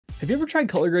Have you ever tried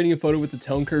color grading a photo with the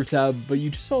tone curve tab, but you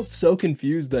just felt so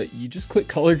confused that you just quit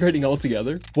color grading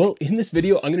altogether? Well, in this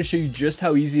video, I'm gonna show you just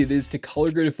how easy it is to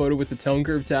color grade a photo with the tone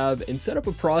curve tab and set up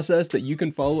a process that you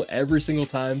can follow every single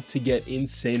time to get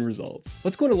insane results.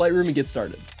 Let's go into Lightroom and get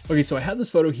started. Okay, so I have this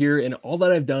photo here and all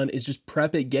that I've done is just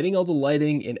prep it, getting all the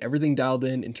lighting and everything dialed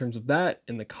in terms of that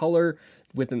and the color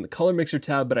within the color mixer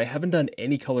tab, but I haven't done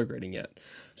any color grading yet.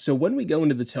 So when we go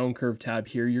into the tone curve tab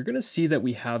here, you're gonna see that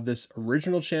we have this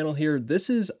original channel here. This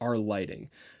is our lighting.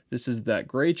 This is that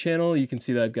gray channel. You can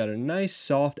see that I've got a nice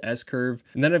soft S curve,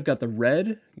 and then I've got the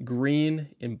red, green,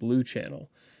 and blue channel.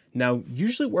 Now,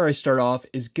 usually where I start off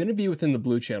is gonna be within the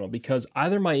blue channel because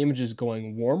either my image is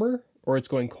going warmer or it's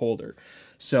going colder.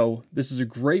 So this is a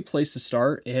great place to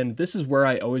start, and this is where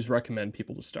I always recommend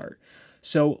people to start.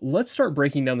 So let's start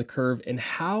breaking down the curve and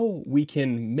how we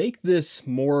can make this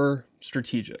more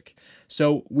strategic.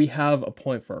 So we have a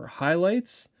point for our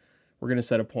highlights. We're gonna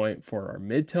set a point for our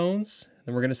midtones,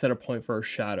 and we're gonna set a point for our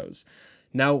shadows.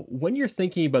 Now, when you're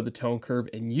thinking about the tone curve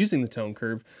and using the tone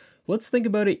curve, let's think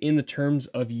about it in the terms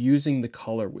of using the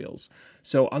color wheels.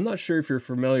 So I'm not sure if you're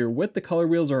familiar with the color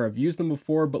wheels or have used them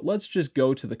before, but let's just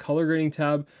go to the color grading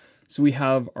tab. So we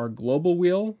have our global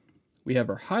wheel, we have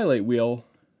our highlight wheel,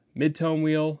 midtone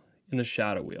wheel, and the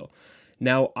shadow wheel.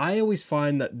 Now, I always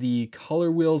find that the color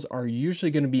wheels are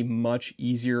usually going to be much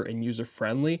easier and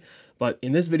user-friendly, but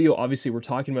in this video, obviously, we're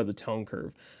talking about the tone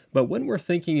curve. But when we're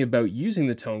thinking about using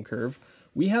the tone curve,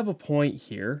 we have a point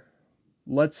here.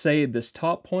 Let's say this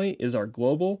top point is our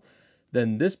global,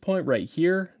 then this point right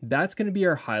here, that's going to be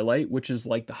our highlight, which is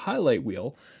like the highlight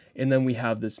wheel. And then we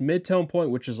have this midtone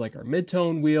point, which is like our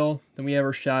midtone wheel. Then we have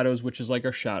our shadows, which is like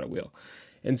our shadow wheel.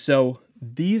 And so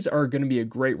these are going to be a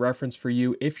great reference for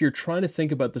you if you're trying to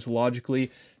think about this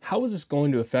logically. How is this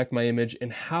going to affect my image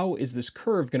and how is this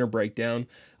curve going to break down?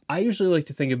 I usually like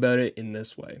to think about it in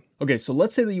this way. Okay, so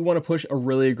let's say that you want to push a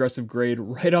really aggressive grade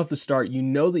right off the start. You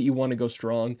know that you want to go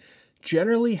strong.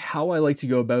 Generally, how I like to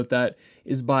go about that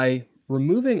is by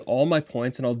removing all my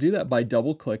points, and I'll do that by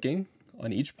double clicking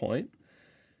on each point.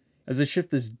 As I shift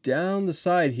this down the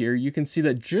side here, you can see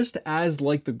that just as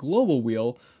like the global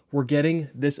wheel, we're getting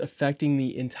this affecting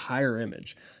the entire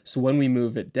image. So when we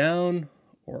move it down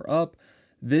or up,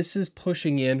 this is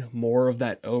pushing in more of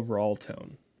that overall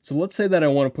tone. So let's say that I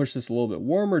want to push this a little bit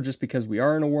warmer just because we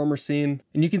are in a warmer scene.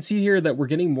 And you can see here that we're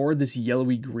getting more of this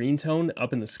yellowy green tone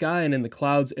up in the sky and in the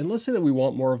clouds. And let's say that we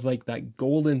want more of like that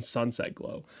golden sunset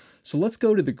glow. So let's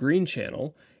go to the green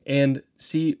channel and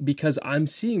see, because I'm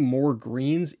seeing more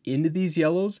greens into these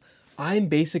yellows, I'm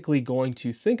basically going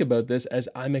to think about this as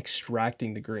I'm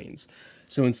extracting the greens.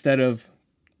 So instead of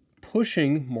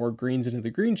pushing more greens into the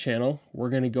green channel, we're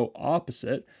going to go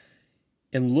opposite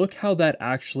and look how that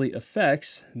actually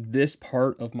affects this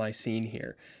part of my scene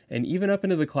here. And even up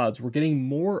into the clouds, we're getting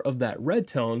more of that red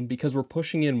tone because we're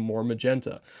pushing in more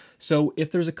magenta. So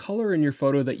if there's a color in your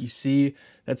photo that you see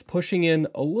that's pushing in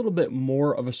a little bit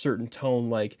more of a certain tone,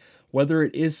 like whether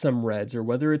it is some reds or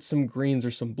whether it's some greens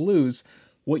or some blues,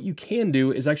 what you can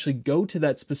do is actually go to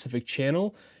that specific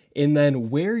channel, and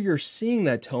then where you're seeing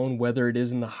that tone, whether it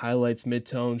is in the highlights,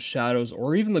 midtones, shadows,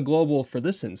 or even the global for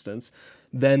this instance,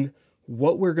 then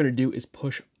what we're going to do is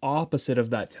push opposite of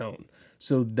that tone.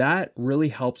 So that really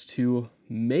helps to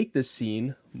make the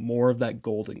scene more of that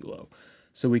golden glow.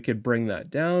 So we could bring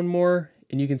that down more,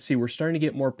 and you can see we're starting to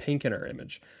get more pink in our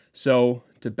image. So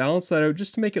to balance that out,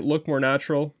 just to make it look more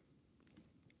natural,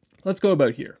 let's go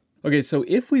about here. Okay, so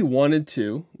if we wanted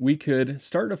to, we could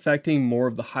start affecting more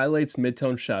of the highlights,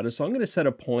 midtone, shadows. So I'm going to set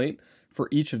a point for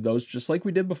each of those, just like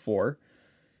we did before.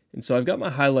 And so I've got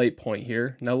my highlight point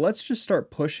here. Now let's just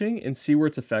start pushing and see where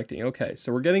it's affecting. Okay,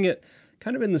 so we're getting it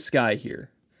kind of in the sky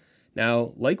here.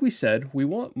 Now, like we said, we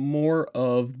want more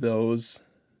of those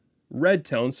red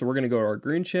tones. So we're going to go to our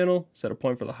green channel, set a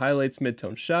point for the highlights,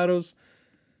 midtone, shadows.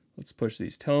 Let's push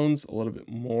these tones a little bit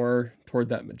more toward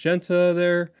that magenta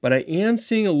there. But I am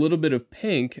seeing a little bit of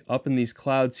pink up in these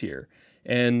clouds here,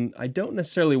 and I don't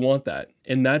necessarily want that.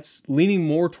 And that's leaning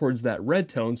more towards that red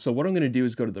tone. So what I'm going to do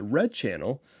is go to the red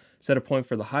channel, set a point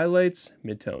for the highlights,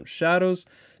 midtone, shadows.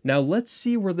 Now let's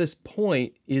see where this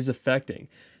point is affecting.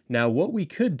 Now what we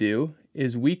could do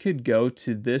is we could go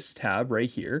to this tab right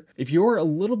here. If you're a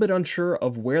little bit unsure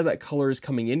of where that color is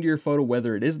coming into your photo,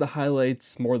 whether it is the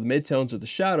highlights, more the midtones, or the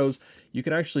shadows, you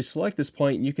can actually select this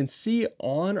point and you can see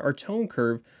on our tone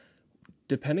curve,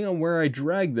 depending on where I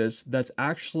drag this, that's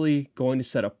actually going to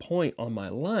set a point on my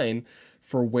line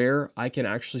for where I can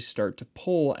actually start to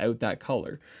pull out that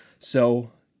color.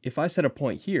 So if I set a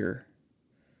point here,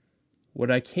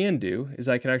 what I can do is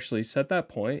I can actually set that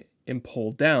point and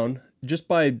pull down just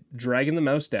by dragging the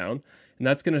mouse down. and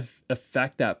that's going to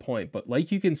affect that point. But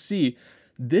like you can see,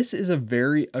 this is a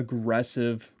very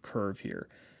aggressive curve here.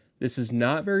 This is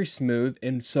not very smooth,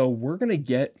 and so we're going to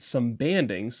get some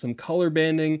banding, some color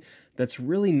banding that's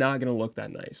really not going to look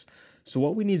that nice. So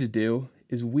what we need to do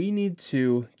is we need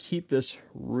to keep this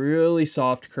really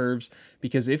soft curves,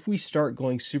 because if we start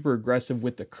going super aggressive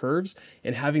with the curves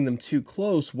and having them too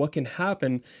close, what can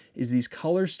happen is these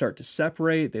colors start to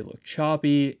separate, they look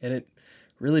choppy, and it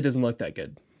really doesn't look that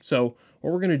good. So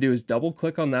what we're going to do is double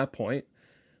click on that point.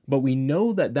 But we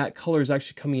know that that color is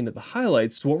actually coming into the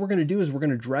highlights. So what we're going to do is we're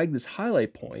going to drag this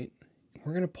highlight point, and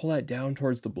we're going to pull that down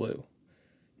towards the blue.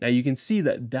 Now you can see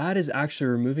that that is actually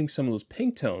removing some of those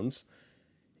pink tones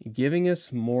and giving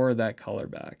us more of that color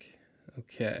back.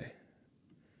 Okay,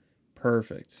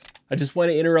 perfect. I just want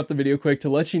to interrupt the video quick to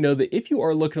let you know that if you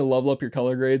are looking to level up your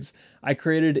color grades, I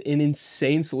created an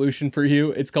insane solution for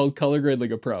you. It's called Color Grade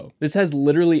Like a Pro. This has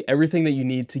literally everything that you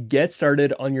need to get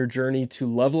started on your journey to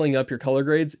leveling up your color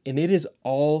grades, and it is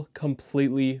all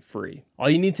completely free. All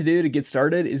you need to do to get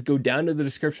started is go down to the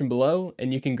description below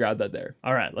and you can grab that there.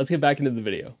 All right, let's get back into the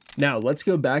video. Now let's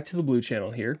go back to the blue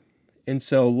channel here. And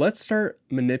so let's start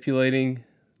manipulating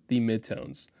the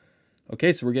midtones.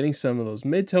 Okay, so we're getting some of those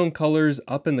mid-tone colors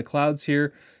up in the clouds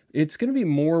here. It's going to be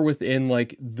more within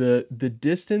like the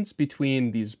distance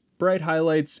between these bright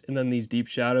highlights and then these deep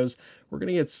shadows. We're going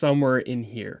to get somewhere in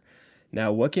here.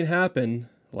 Now, what can happen,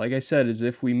 like I said, is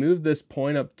if we move this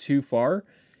point up too far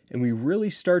and we really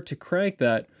start to crank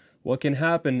that, what can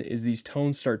happen is these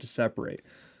tones start to separate.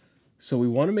 So we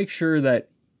want to make sure that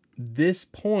this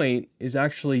point is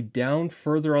actually down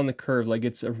further on the curve, like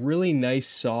it's a really nice,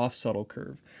 soft, subtle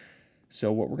curve. So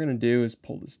what we're going to do is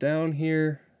pull this down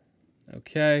here.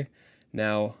 Okay,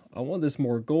 now I want this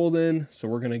more golden, so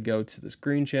we're going to go to this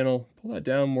green channel, pull that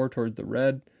down more towards the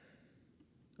red.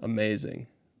 Amazing.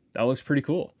 That looks pretty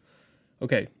cool.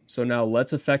 Okay, so now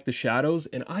let's affect the shadows,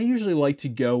 and I usually like to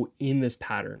go in this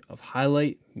pattern of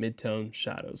highlight, midtone,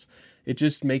 shadows. It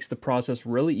just makes the process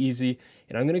really easy,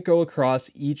 and I'm going to go across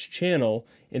each channel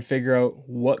and figure out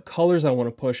what colors I want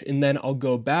to push, and then I'll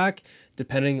go back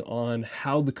depending on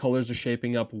how the colors are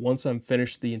shaping up once I'm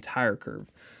finished the entire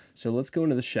curve. So let's go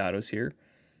into the shadows here,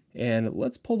 and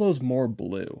let's pull those more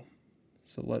blue.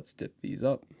 So let's dip these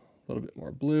up a little bit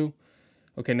more blue.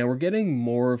 Okay, now we're getting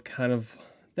more of kind of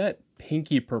that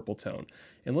pinky purple tone.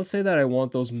 And let's say that I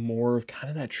want those more of kind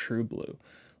of that true blue.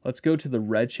 Let's go to the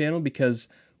red channel because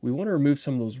we want to remove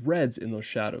some of those reds in those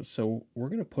shadows. So we're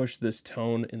going to push this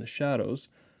tone in the shadows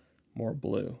more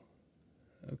blue.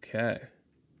 Okay,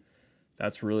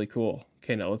 that's really cool.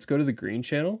 Okay, now let's go to the green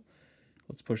channel.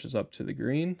 Let's push this up to the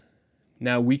green.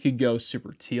 Now we could go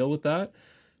super teal with that.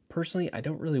 Personally, I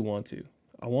don't really want to.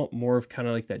 I want more of kind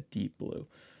of like that deep blue.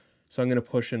 So I'm going to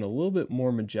push in a little bit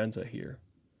more magenta here.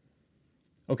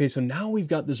 Okay, so now we've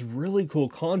got this really cool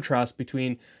contrast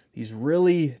between these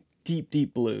really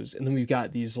deep blues, and then we've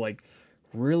got these like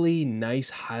really nice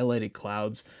highlighted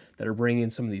clouds that are bringing in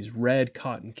some of these red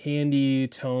cotton candy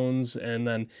tones, and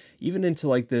then even into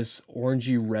like this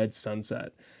orangey red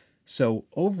sunset. So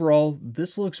overall,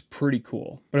 this looks pretty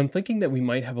cool, but I'm thinking that we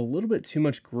might have a little bit too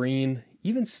much green,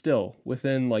 even still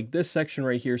within like this section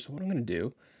right here. So what I'm going to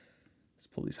do is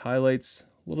pull these highlights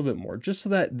a little bit more, just so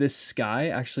that this sky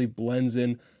actually blends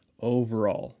in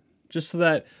overall, just so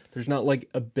that there's not like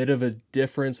a bit of a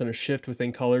difference and a shift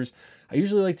within colors. I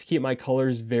usually like to keep my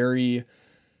colors very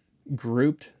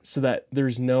grouped so that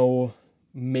there's no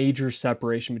major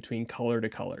separation between color to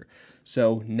color.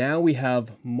 So now we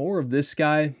have more of this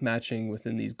sky matching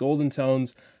within these golden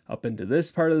tones up into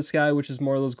this part of the sky, which is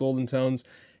more of those golden tones.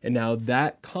 And now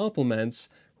that complements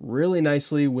really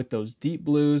nicely with those deep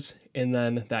blues and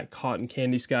then that cotton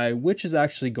candy sky, which is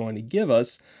actually going to give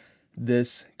us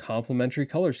this complementary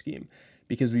color scheme,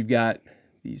 because we've got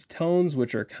these tones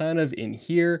which are kind of in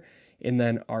here, and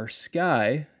then our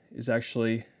sky is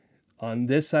actually on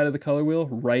this side of the color wheel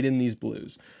right in these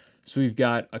blues. So we've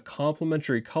got a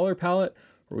complementary color palette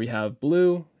where we have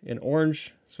blue and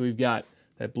orange. So we've got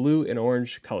that blue and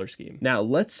orange color scheme. Now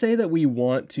let's say that we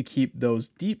want to keep those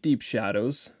deep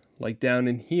shadows, like down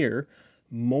in here,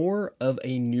 more of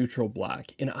a neutral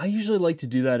black. And I usually like to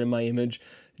do that in my image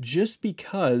just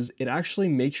because it actually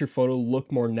makes your photo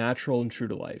look more natural and true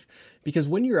to life. Because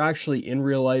when you're actually in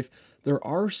real life, there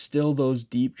are still those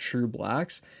deep true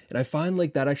blacks, and I find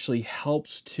like that actually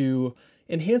helps to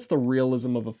enhance the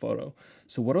realism of a photo.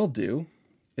 So what I'll do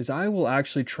is I will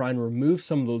actually try and remove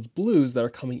some of those blues that are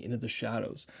coming into the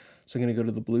shadows. So I'm going to go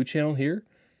to the blue channel here,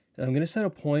 and I'm going to set a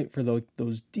point for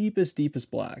those deepest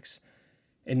blacks.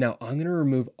 And now I'm going to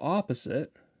remove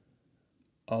opposite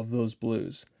of those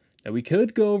blues. Now we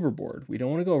could go overboard. We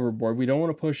don't want to go overboard. We don't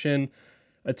want to push in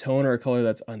a tone or a color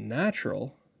that's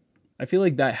unnatural. I feel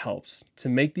like that helps to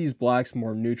make these blacks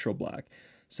more neutral black.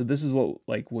 So this is what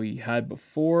like we had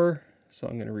before. So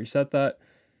I'm going to reset that.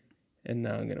 And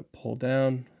now I'm going to pull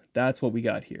down. That's what we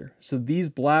got here. So these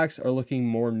blacks are looking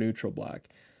more neutral black.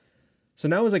 So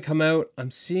now as I come out,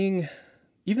 I'm seeing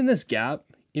even this gap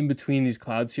in between these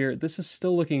clouds here. This is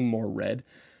still looking more red.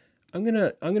 I'm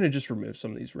gonna just remove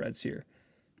some of these reds here.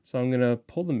 So I'm gonna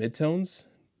pull the midtones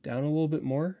down a little bit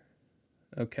more.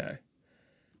 Okay.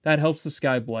 That helps the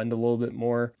sky blend a little bit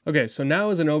more. Okay, so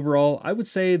now as an overall, I would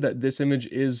say that this image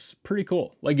is pretty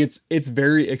cool. Like it's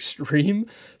very extreme.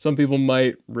 Some people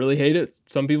might really hate it.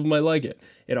 Some people might like it.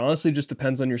 It honestly just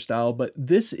depends on your style, but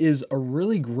this is a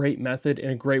really great method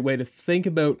and a great way to think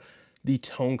about the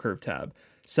tone curve tab.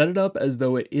 Set it up as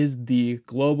though it is the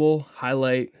global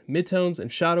highlight, midtones,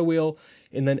 and shadow wheel.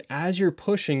 And then as you're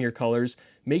pushing your colors,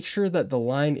 make sure that the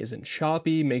line isn't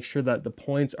choppy, make sure that the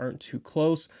points aren't too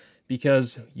close,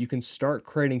 because you can start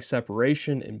creating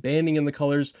separation and banding in the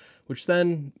colors, which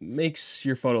then makes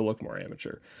your photo look more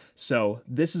amateur. So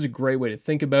this is a great way to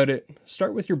think about it.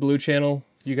 Start with your blue channel.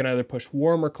 You can either push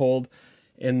warm or cold,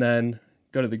 and then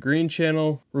go to the green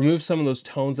channel, remove some of those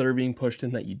tones that are being pushed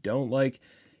in that you don't like,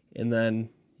 and then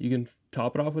you can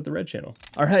top it off with the red channel.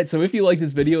 All right, so if you liked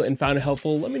this video and found it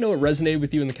helpful, let me know what resonated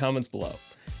with you in the comments below.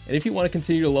 And if you want to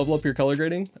continue to level up your color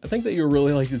grading, I think that you'll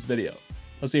really like this video.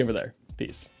 I'll see you over there.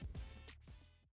 Peace.